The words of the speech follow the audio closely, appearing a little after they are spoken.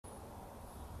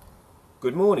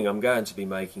Good morning. I'm going to be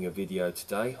making a video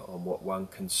today on what one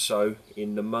can sow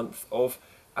in the month of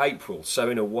April. So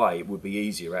in a way it would be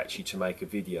easier actually to make a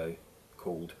video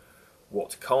called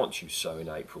What Can't You Sow in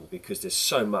April, because there's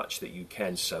so much that you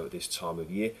can sow at this time of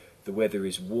year. The weather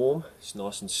is warm, it's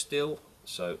nice and still,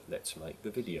 so let's make the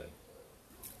video.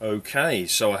 Okay,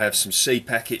 so I have some seed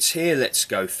packets here. Let's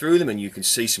go through them and you can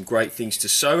see some great things to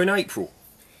sow in April.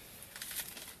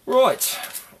 Right,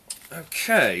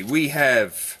 okay, we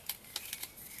have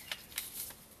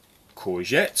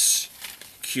courgettes,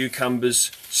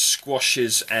 cucumbers,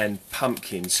 squashes and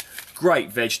pumpkins. Great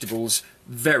vegetables,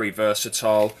 very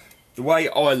versatile. The way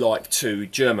I like to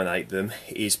germinate them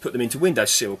is put them into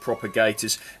windowsill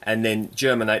propagators and then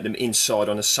germinate them inside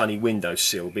on a sunny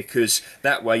windowsill, because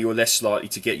that way you're less likely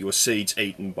to get your seeds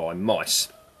eaten by mice.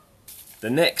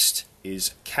 The next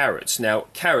is carrots. Now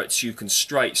carrots you can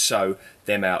straight sow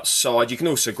them outside. You can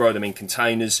also grow them in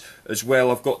containers as well.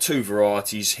 I've got two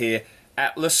varieties here.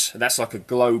 Atlas, that's like a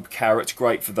globe carrot,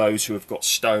 great for those who have got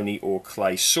stony or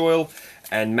clay soil,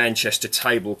 and Manchester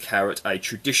table carrot, a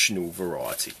traditional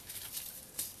variety.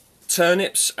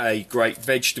 Turnips, a great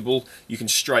vegetable, you can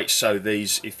straight sow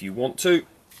these if you want to.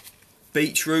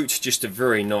 Beetroot, just a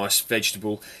very nice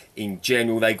vegetable in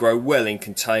general. They grow well in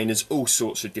containers, all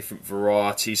sorts of different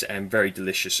varieties, and very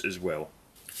delicious as well.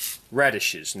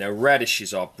 Radishes. Now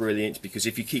radishes are brilliant because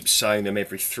if you keep sowing them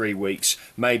every 3 weeks,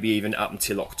 maybe even up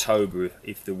until October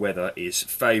if the weather is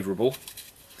favourable,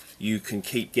 you can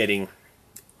keep getting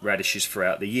radishes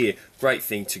throughout the year. Great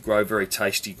thing to grow, very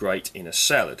tasty, great in a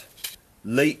salad.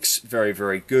 Leeks, very,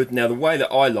 very good. Now the way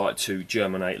that I like to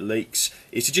germinate leeks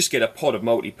is to just get a pot of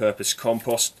multi-purpose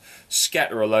compost,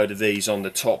 scatter a load of these on the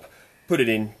top, put it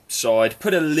inside,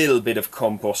 put a little bit of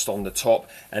compost on the top,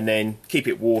 and then keep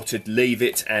it watered, leave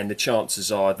it, and the chances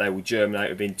are they will germinate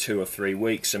within 2 or 3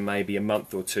 weeks, and maybe a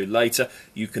month or two later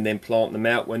you can then plant them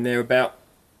out when they're about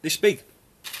this big.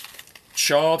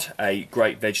 Chard, a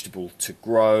great vegetable to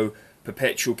grow.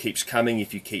 Perpetual keeps coming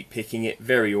if you keep picking it.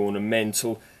 Very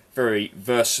ornamental, very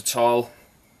versatile,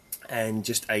 and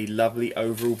just a lovely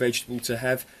overall vegetable to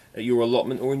have at your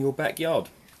allotment or in your backyard.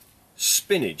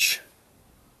 Spinach,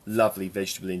 lovely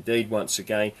vegetable indeed. Once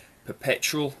again,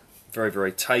 perpetual, very,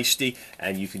 very tasty,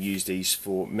 and you can use these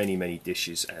for many, many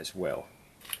dishes as well.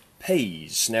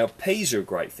 Peas. Now peas are a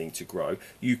great thing to grow.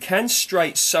 You can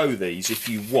straight sow these if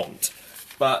you want,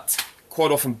 but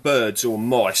quite often birds or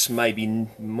mice might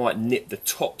nip the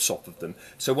tops off of them.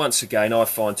 So once again, I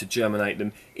find to germinate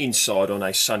them inside on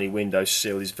a sunny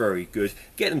windowsill is very good.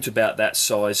 Get them to about that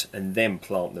size and then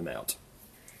plant them out.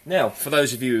 Now, for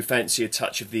those of you who fancy a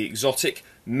touch of the exotic,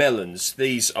 melons.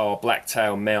 These are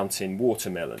Blacktail Mountain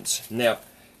watermelons. Now,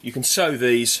 you can sow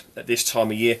these at this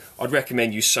time of year. I'd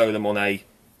recommend you sow them on a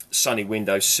sunny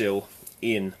windowsill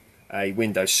in a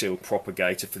windowsill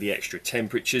propagator for the extra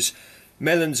temperatures.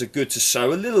 Melons are good to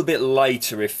sow a little bit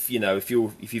later if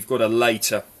you've got a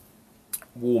later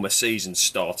warmer season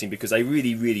starting, because they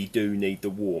really do need the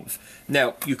warmth.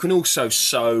 Now you can also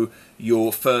sow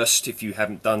your first, if you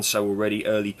haven't done so already,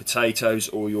 early potatoes,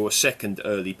 or your second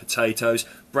early potatoes.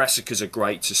 Brassicas are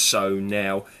great to sow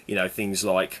now, things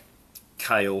like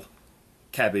kale,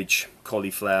 cabbage,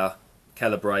 cauliflower,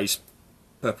 calabrese,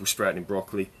 purple sprouting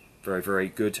broccoli, very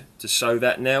good to sow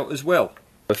that now as well.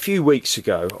 A few weeks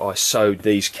ago I sowed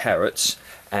these carrots,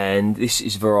 and this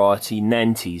is variety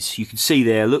Nantes. You can see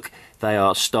there, look, they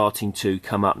are starting to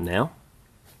come up now.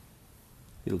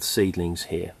 Little seedlings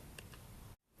here.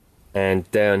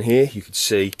 And down here you can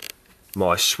see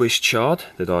my Swiss chard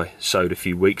that I sowed a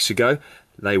few weeks ago.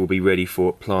 They will be ready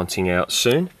for planting out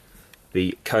soon.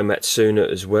 The Komatsuna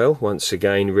as well, once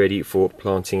again ready for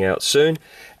planting out soon.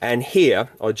 And here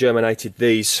I germinated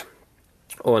these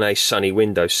on a sunny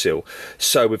windowsill.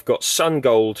 So we've got sun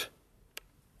gold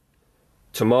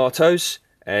tomatoes,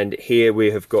 and here we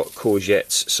have got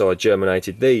courgettes. So I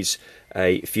germinated these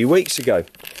a few weeks ago.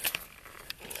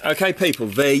 Okay people,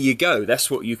 there you go.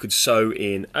 That's what you could sow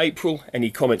in April.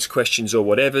 Any comments, questions or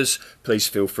whatevers, please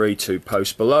feel free to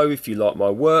post below. If you like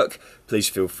my work, please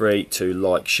feel free to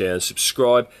like, share and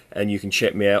subscribe, and you can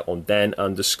check me out on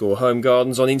Dan_Home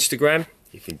Gardens on Instagram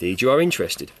if indeed you are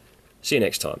interested. See you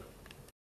next time.